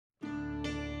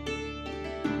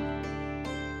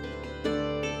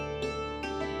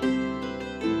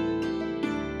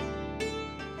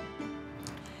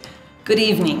Good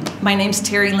evening. My name's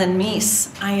Terry Lynn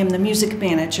Meese. I am the music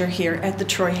manager here at the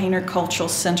Troy Hayner Cultural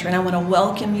Center, and I want to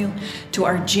welcome you to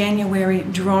our January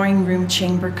Drawing Room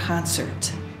Chamber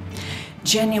Concert.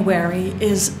 January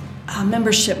is a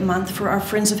membership month for our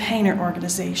Friends of Hayner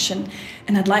organization,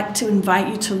 and I'd like to invite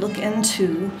you to look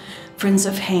into Friends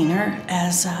of Hayner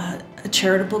as a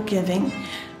charitable giving.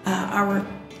 Our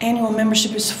annual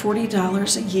membership is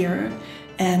 $40 a year,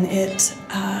 and it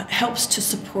helps to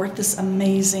support this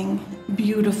amazing,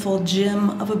 beautiful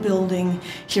gem of a building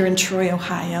here in Troy,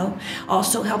 Ohio.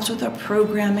 Also helps with our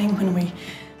programming when we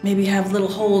maybe have little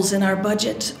holes in our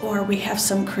budget or we have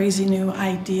some crazy new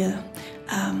idea.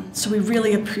 So we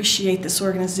really appreciate this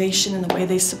organization and the way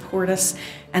they support us,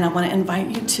 and I want to invite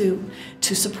you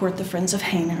to support the Friends of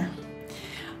Hayner.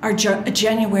 Our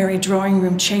January Drawing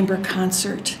Room Chamber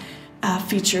Concert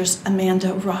features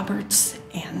Amanda Roberts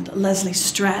and Leslie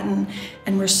Stratton,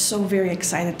 and we're so very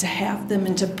excited to have them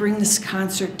and to bring this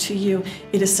concert to you.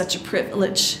 It is such a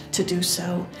privilege to do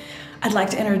so. I'd like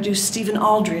to introduce Stephen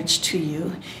Aldridge to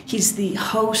you. He's the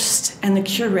host and the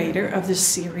curator of this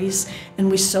series, and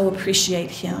we so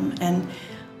appreciate him and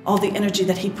all the energy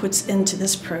that he puts into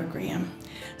this program.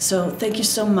 So thank you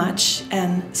so much,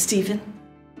 and Stephen.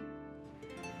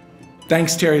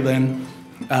 Thanks, Terry Lynn.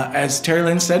 As Terry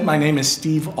Lynn said, my name is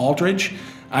Steve Aldridge.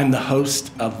 I'm the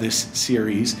host of this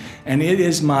series, and it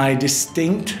is my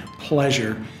distinct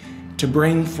pleasure to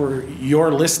bring, for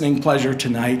your listening pleasure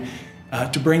tonight,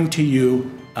 to bring to you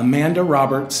Amanda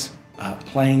Roberts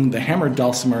playing the hammered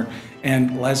dulcimer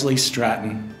and Leslie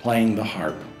Stratton playing the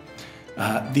harp.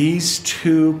 These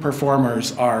two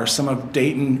performers are some of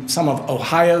Dayton, some of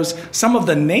Ohio's, some of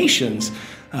the nation's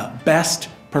best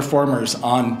performers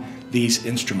on these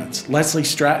instruments. Leslie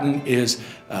Stratton is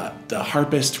the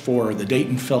harpist for the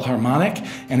Dayton Philharmonic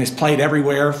and has played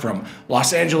everywhere from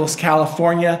Los Angeles,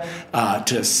 California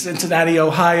to Cincinnati,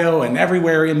 Ohio, and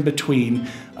everywhere in between.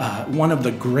 One of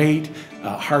the great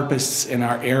harpists in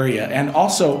our area, and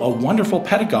also a wonderful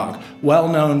pedagogue, well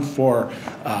known for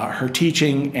her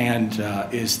teaching,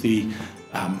 and is the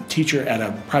teacher at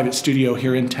a private studio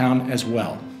here in town as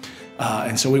well.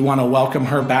 And so we want to welcome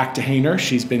her back to Hayner.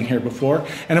 She's been here before.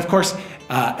 And of course,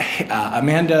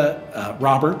 Amanda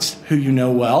Roberts, who you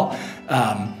know well,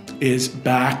 is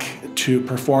back to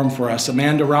perform for us.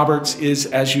 Amanda Roberts is,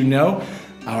 as you know,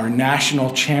 our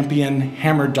national champion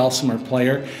hammered dulcimer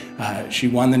player. She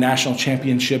won the national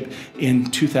championship in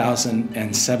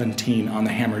 2017 on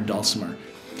the hammered dulcimer.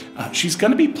 She's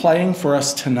going to be playing for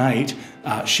us tonight.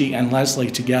 She and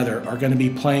Leslie together are going to be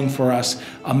playing for us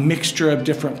a mixture of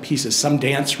different pieces, some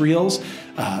dance reels,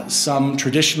 some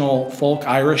traditional folk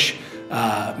Irish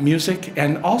music,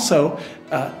 and also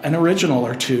an original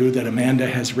or two that Amanda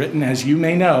has written. As you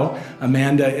may know,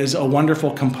 Amanda is a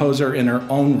wonderful composer in her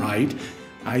own right.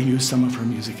 I use some of her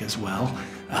music as well,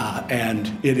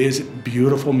 and it is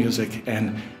beautiful music.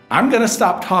 And I'm going to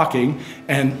stop talking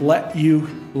and let you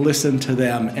listen to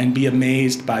them and be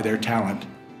amazed by their talent.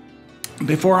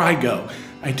 Before I go,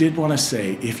 I did want to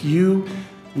say, if you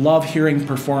love hearing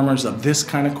performers of this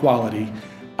kind of quality,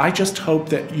 I just hope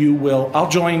that you will, I'll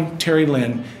join Terry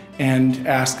Lynn and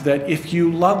ask that if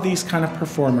you love these kind of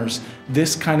performers,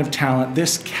 this kind of talent,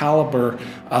 this caliber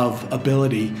of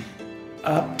ability,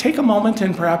 take a moment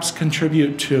and perhaps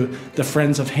contribute to the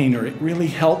Friends of Hayner. It really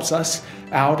helps us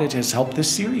out. It has helped this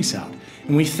series out.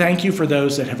 And we thank you for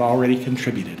those that have already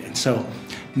contributed. And so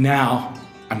now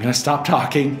I'm going to stop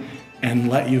talking and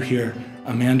let you hear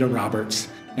Amanda Roberts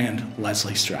and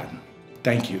Leslie Stratton.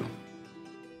 Thank you.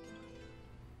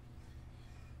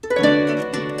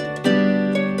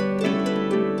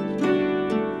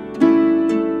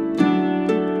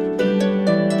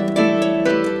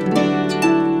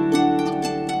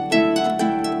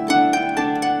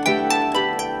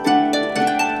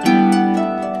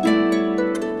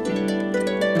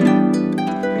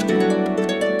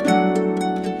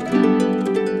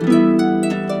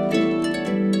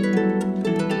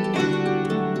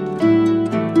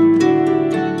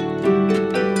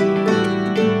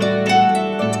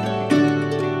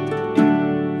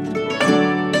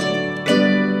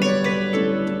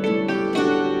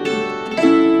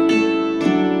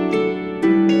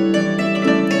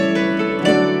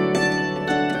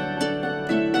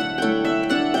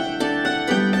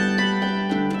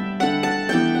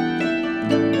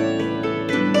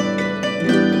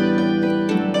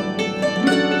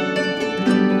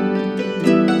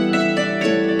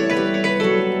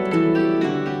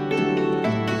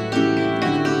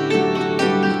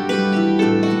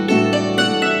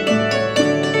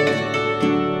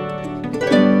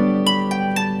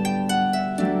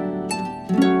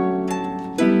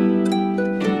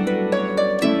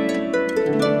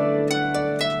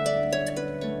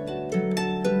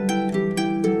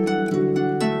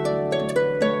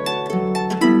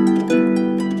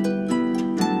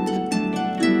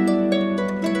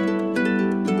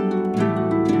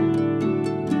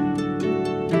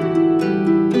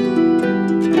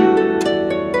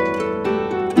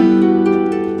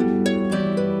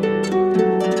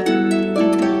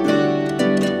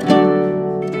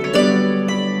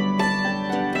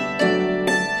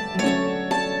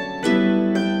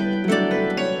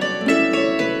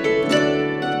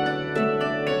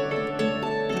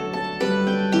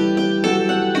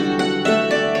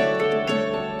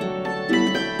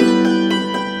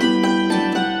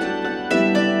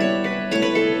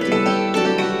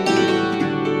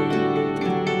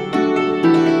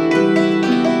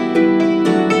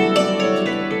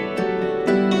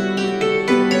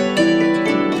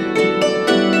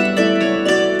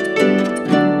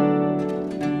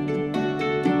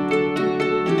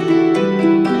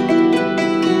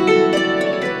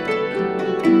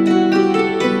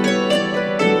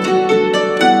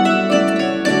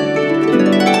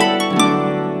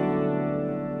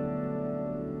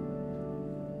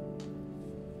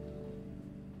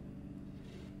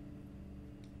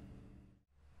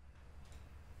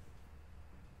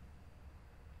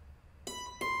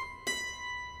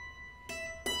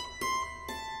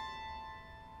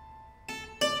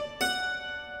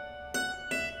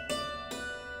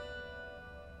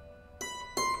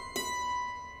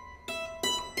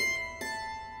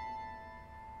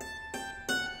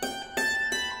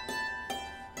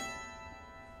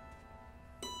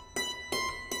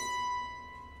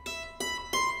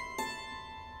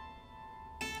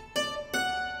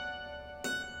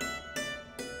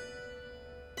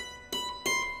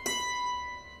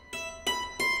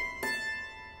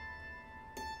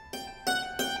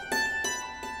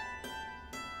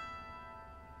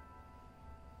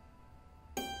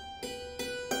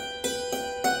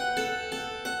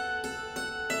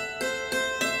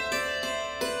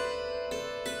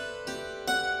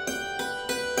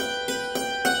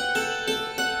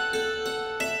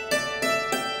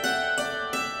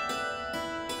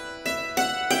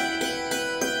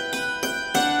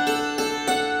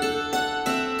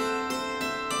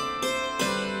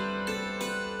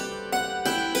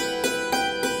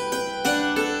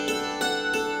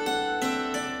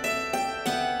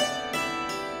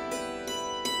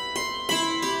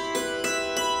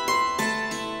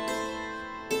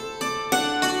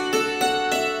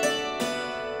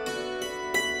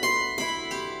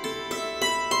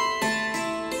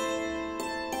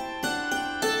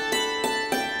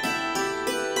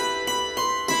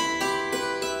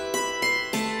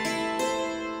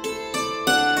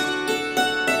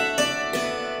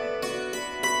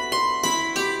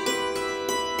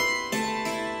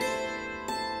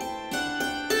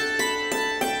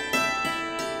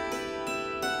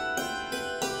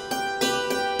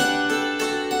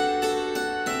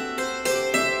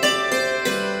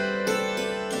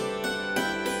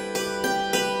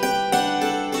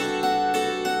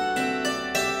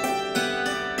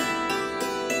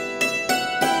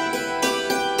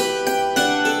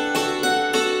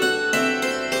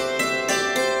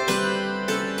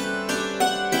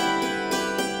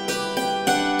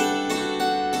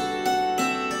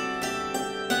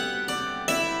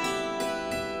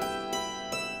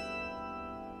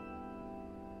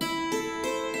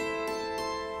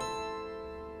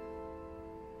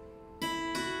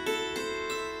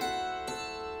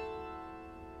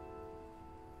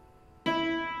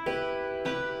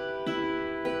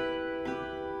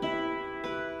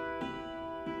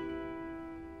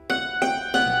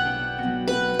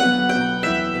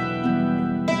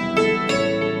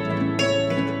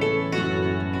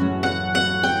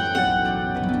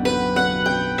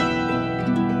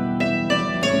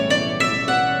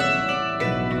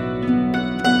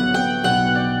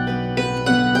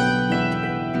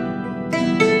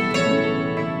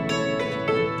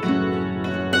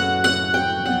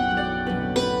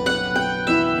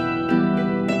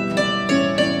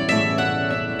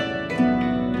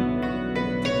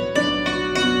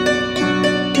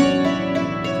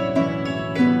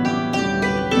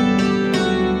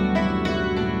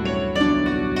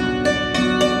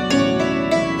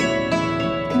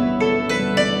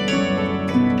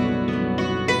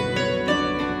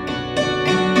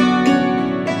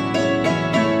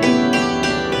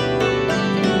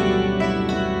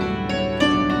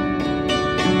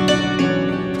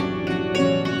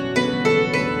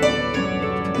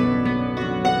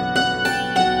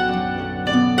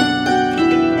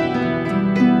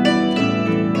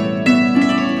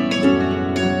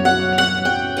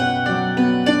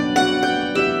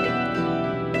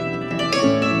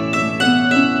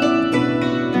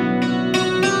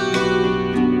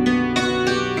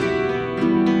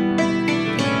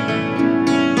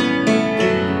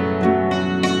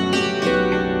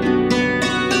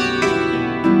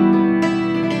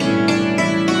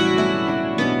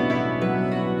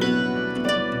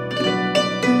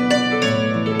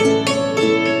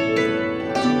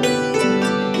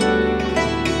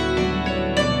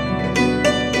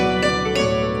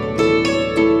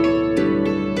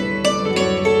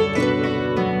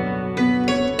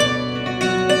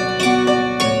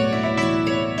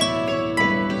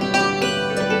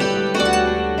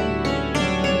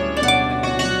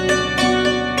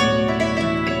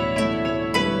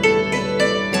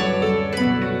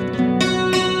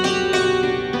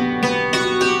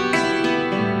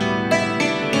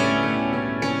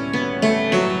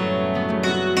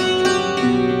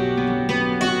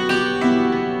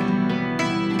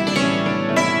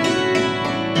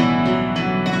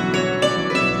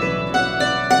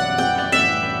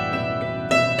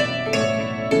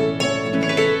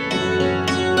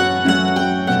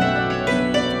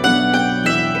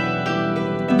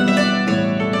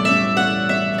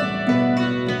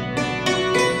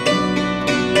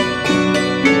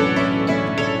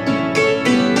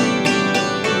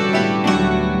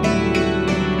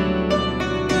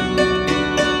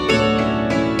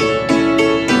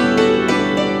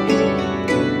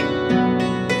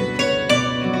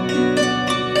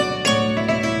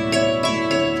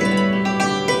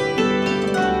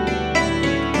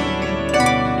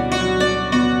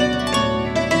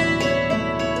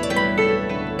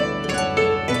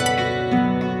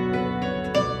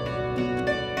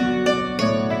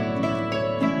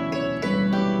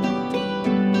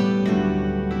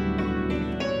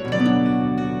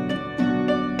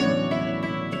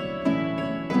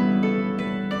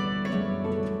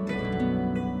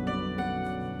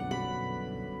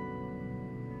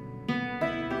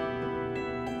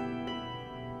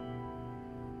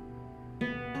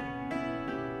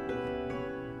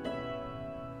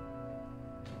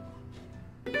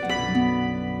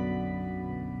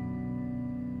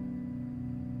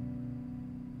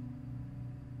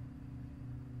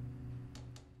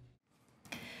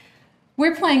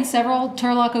 We're playing several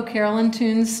Turlough Carolan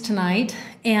tunes tonight,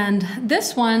 and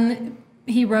this one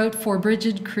he wrote for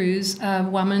Bridget Cruz, a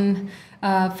woman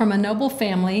from a noble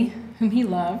family whom he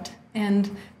loved,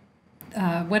 and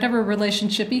whatever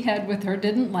relationship he had with her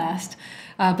didn't last.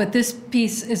 But this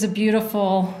piece is a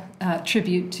beautiful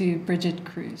tribute to Bridget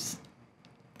Cruz.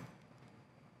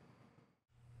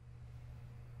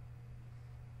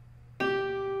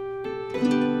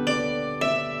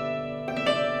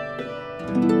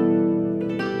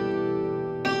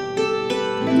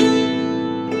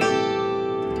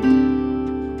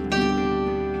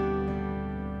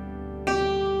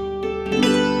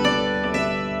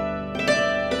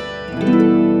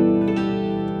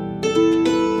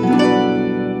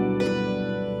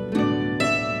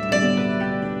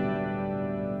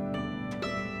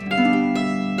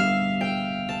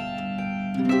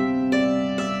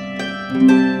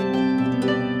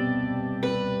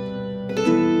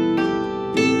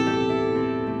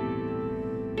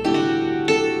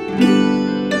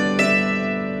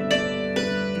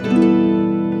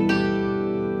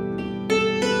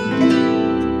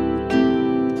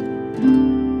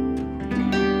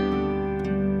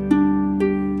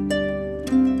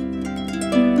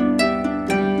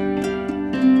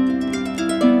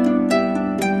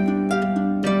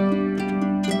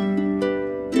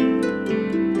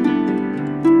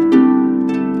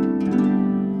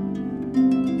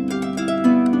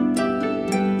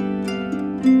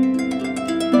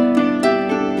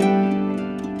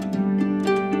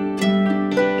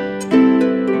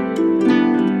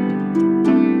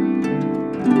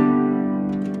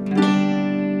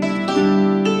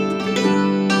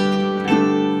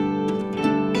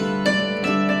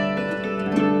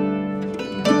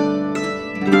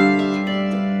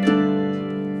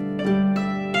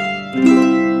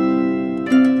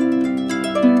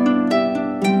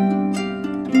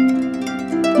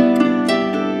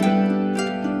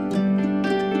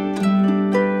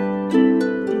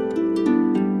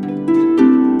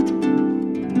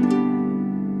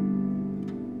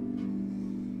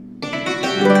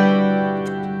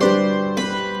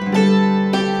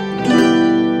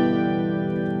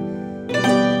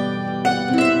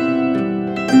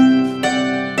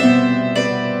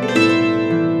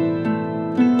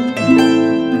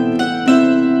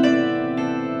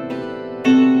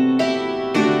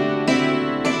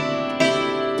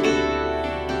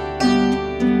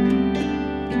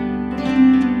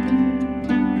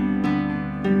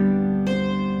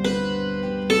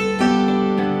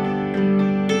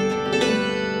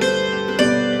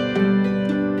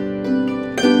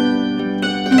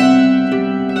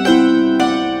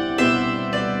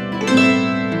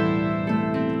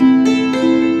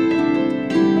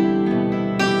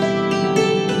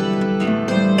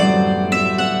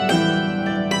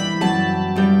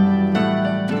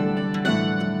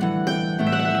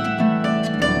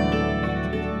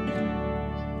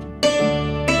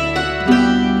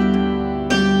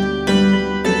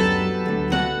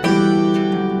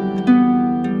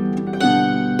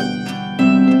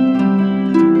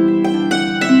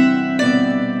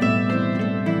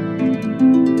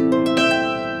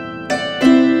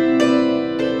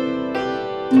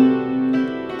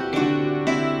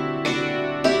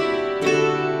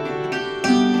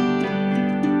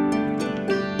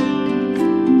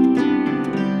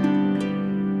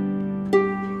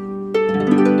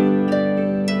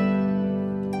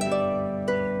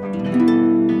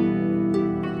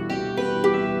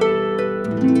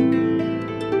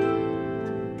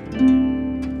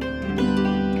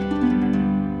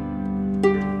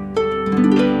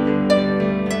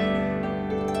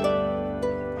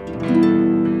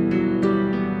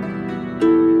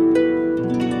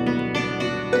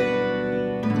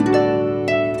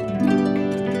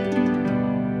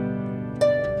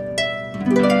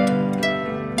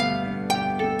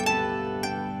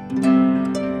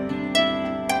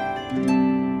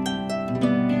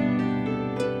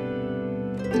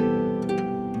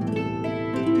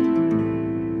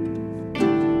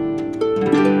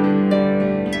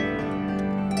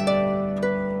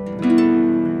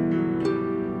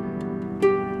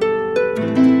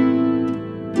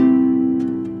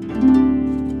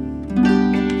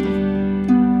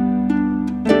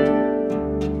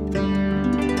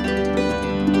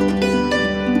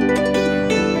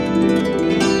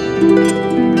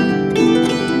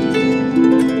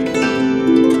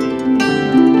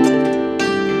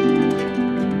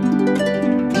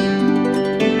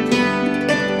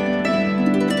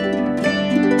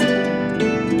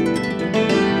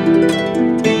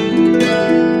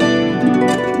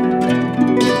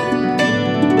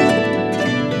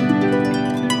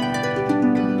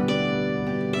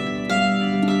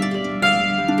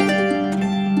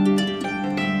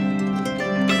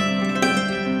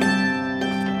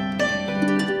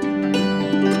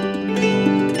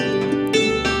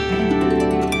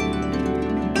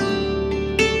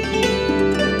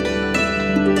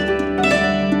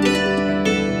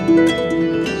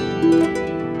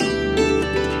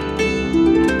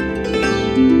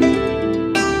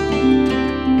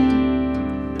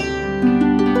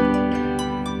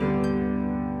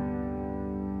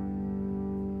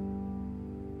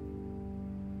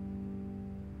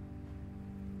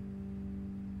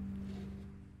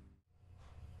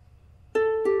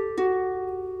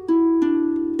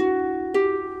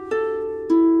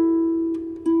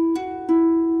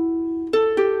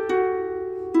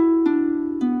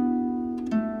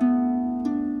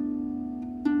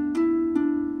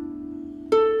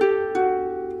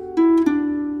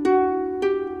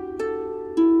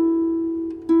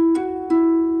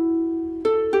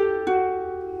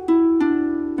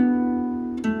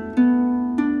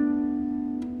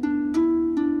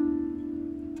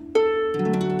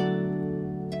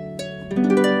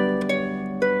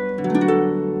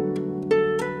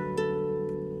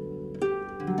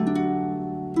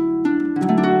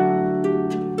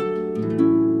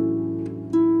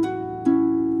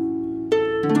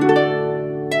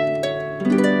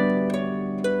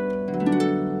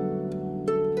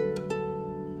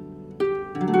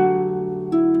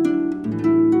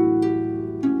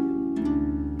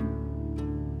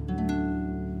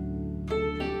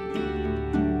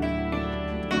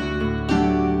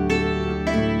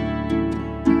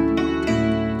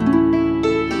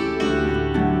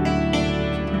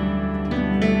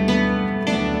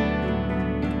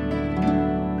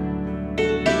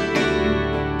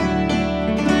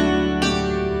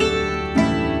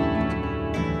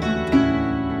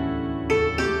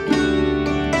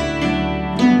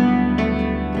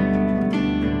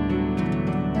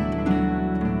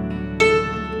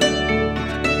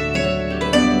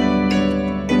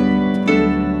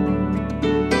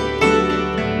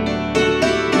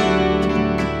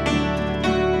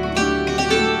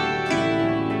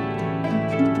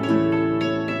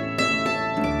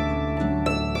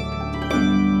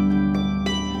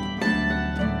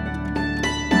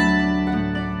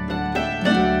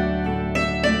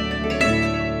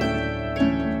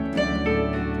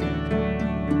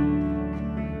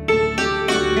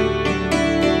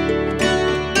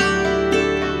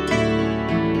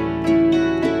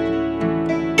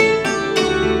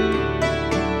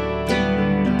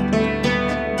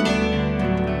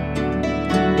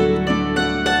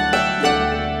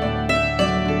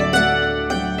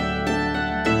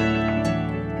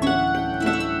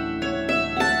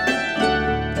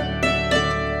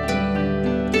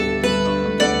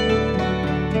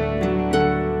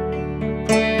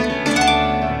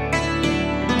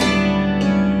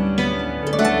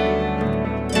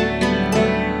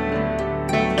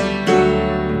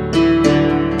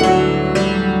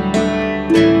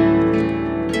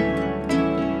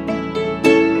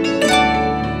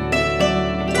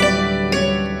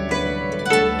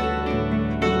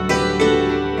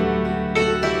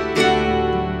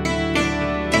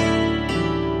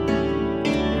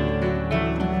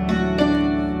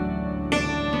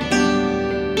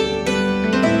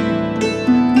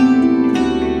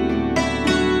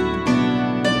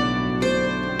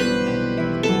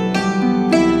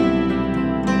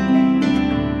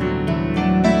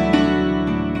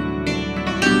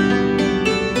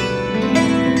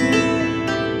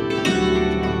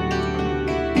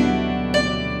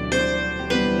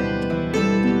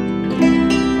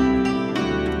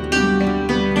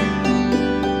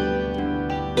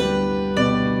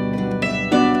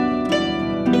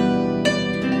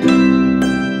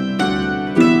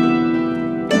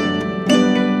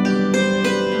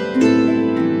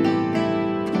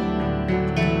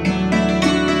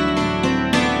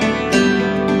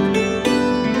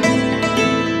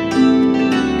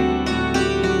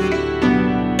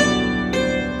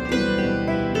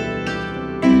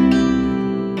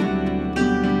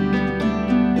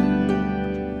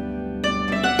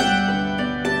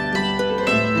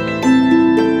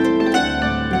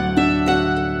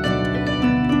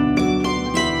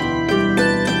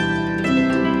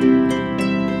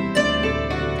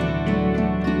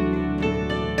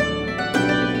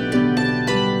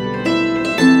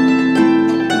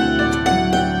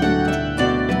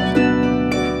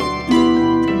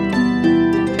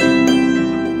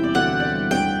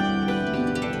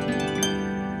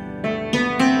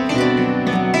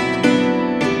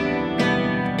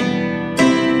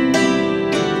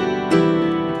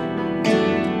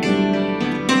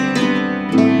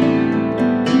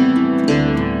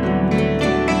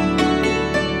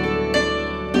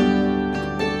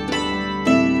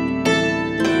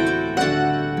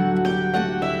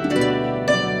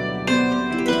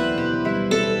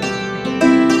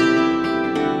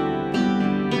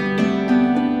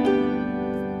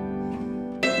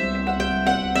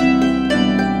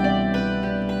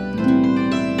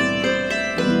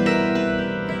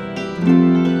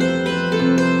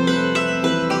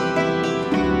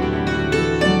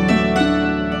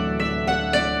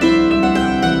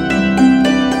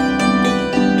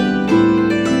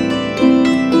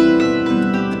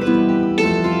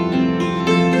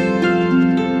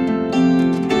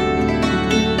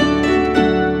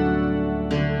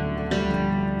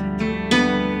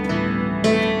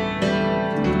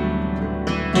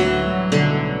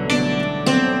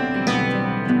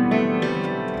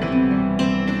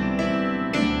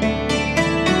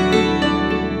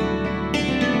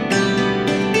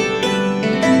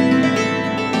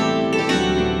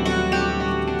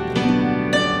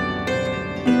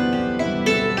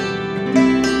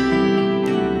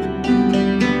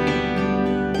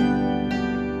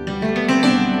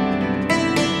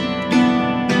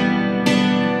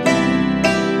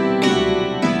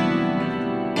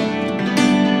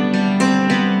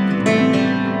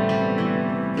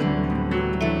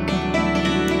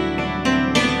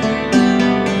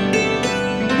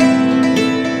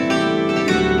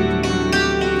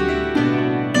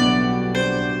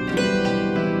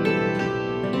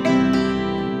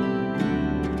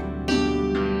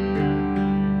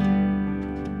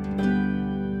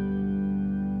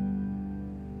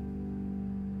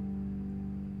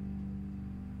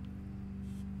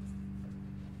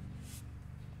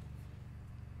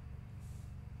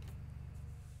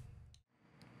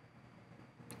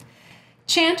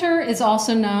 Chanter is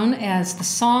also known as the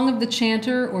Song of the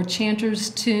Chanter or Chanter's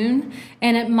Tune,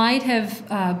 and it might have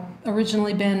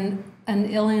originally been an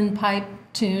uilleann pipe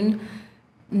tune.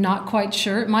 Not quite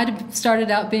sure. It might have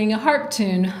started out being a harp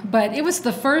tune, but it was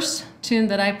the first tune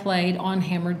that I played on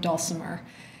hammered dulcimer,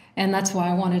 and that's why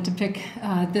I wanted to pick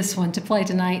this one to play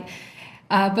tonight.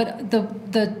 But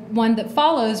the one that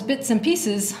follows, Bits and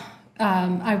Pieces,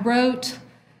 I wrote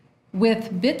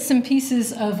with bits and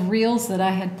pieces of reels that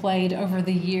I had played over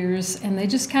the years, and they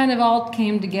just kind of all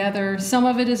came together. Some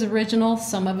of it is original,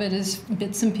 some of it is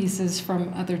bits and pieces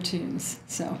from other tunes.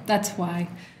 So that's why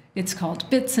it's called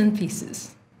Bits and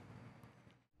Pieces.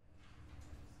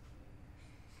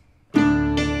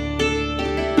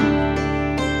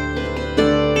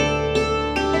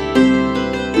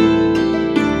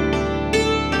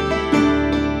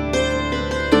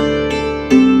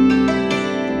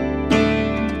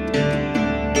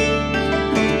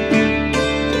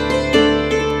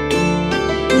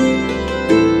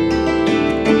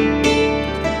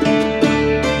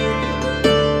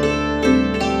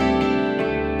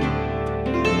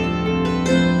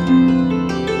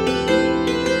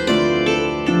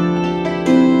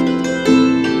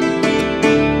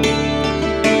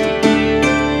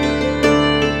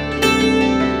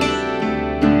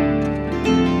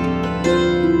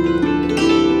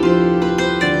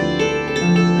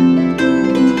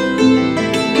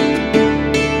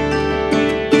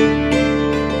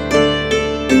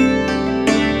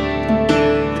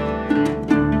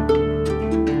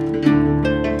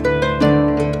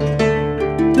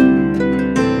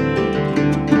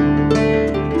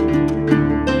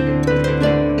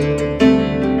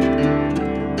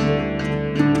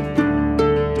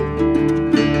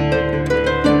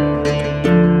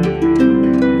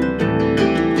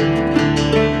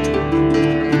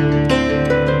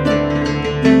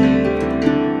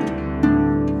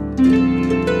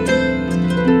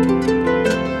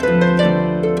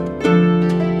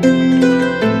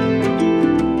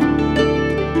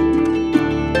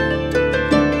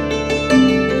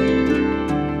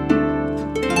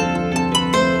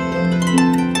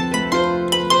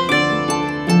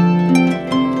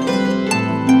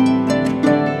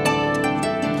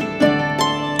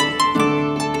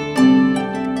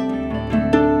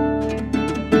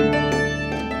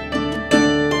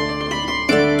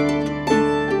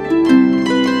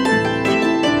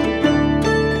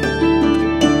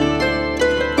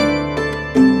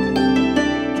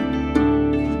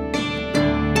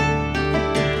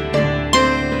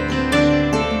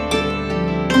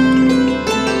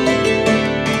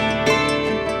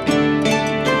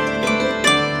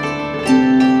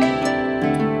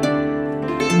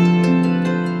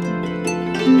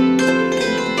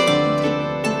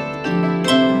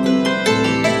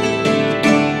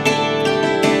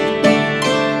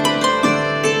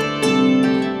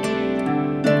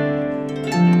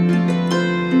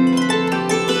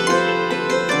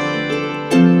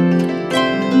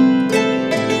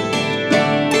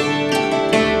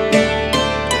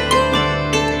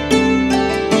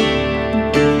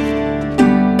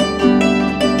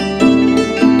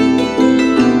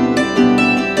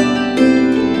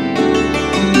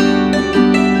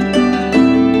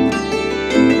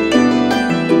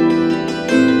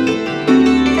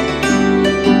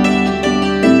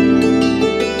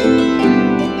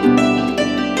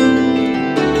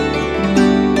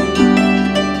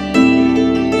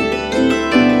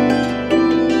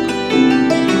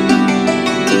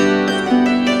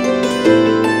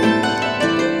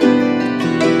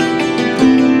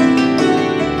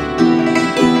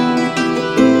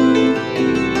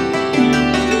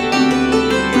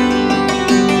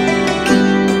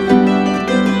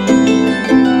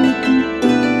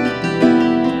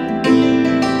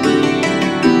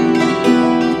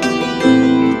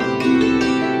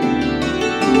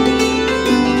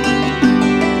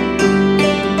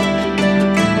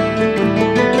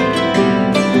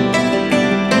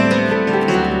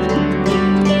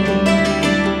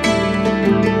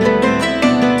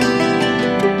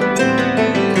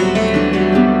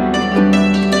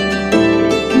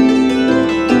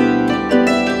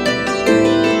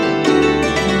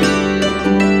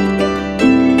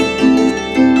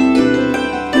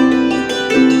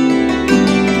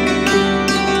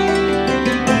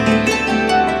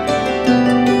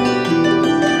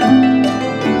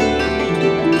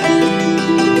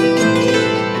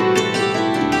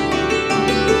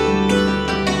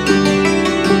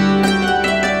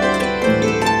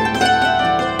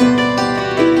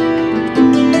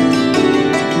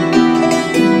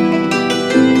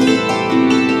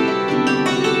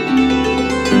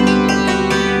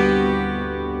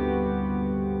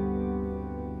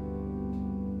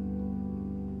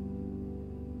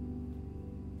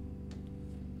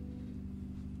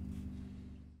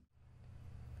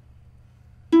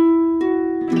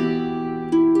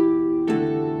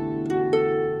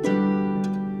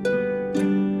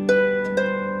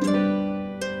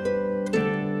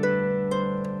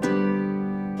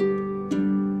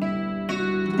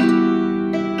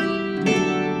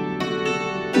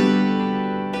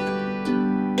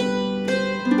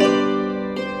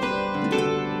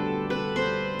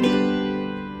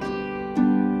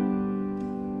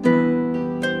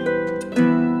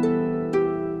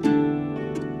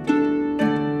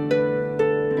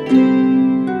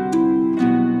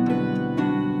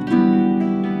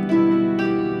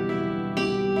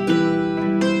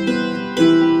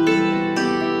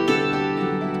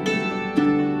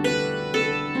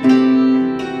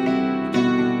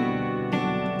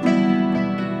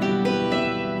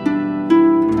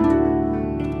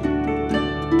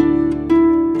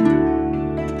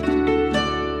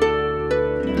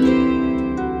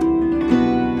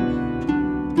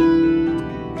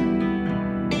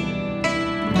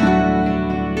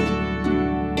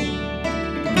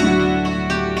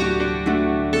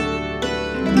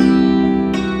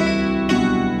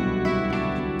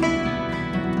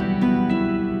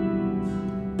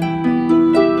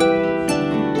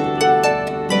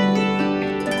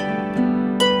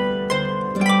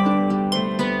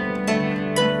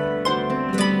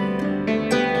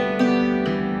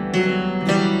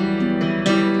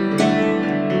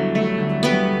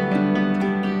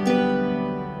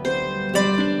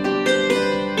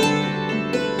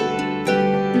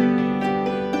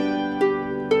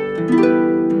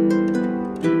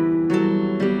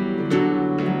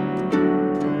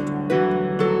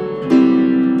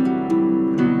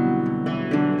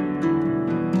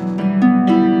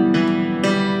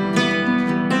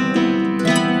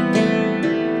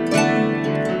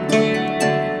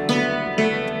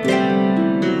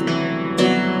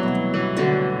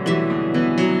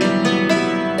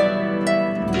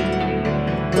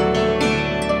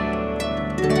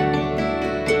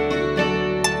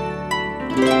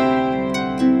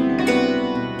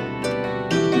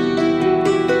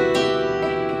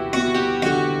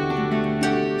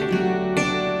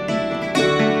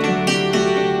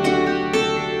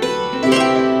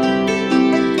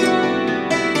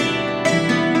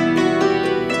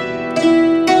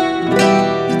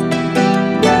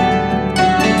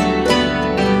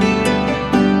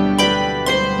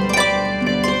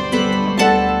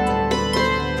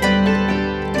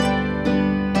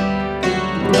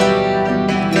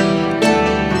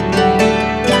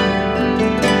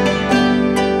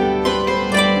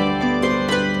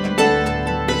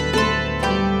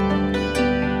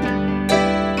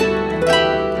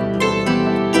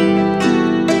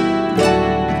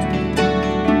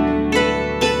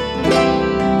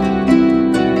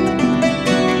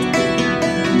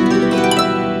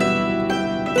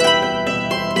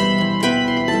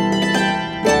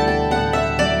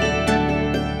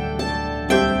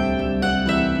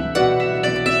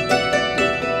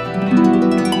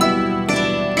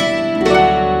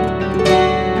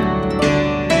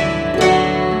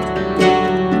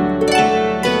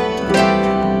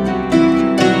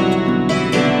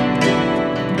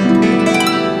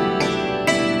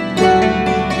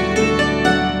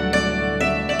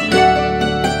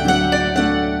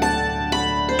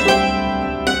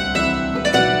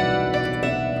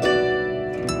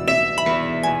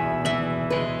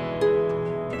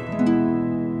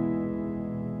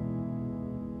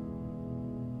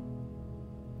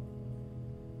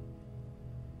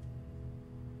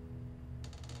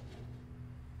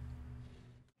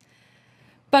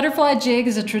 Butterfly jig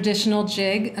is a traditional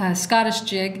jig, Scottish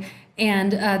jig,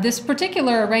 and this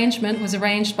particular arrangement was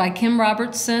arranged by Kim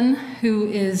Robertson, who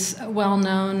is well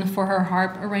known for her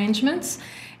harp arrangements.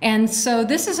 And so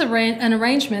this is an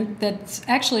arrangement that's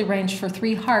actually arranged for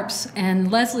 3 harps, and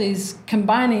Leslie's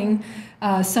combining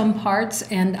some parts,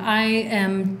 and I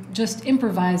am just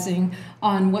improvising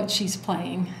on what she's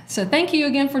playing. So thank you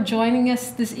again for joining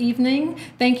us this evening.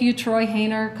 Thank you, Troy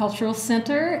Hayner Cultural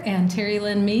Center, and Terry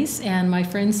Lynn Meese, and my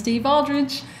friend Steve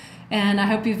Aldridge. And I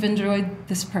hope you've enjoyed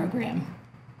this program.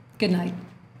 Good night.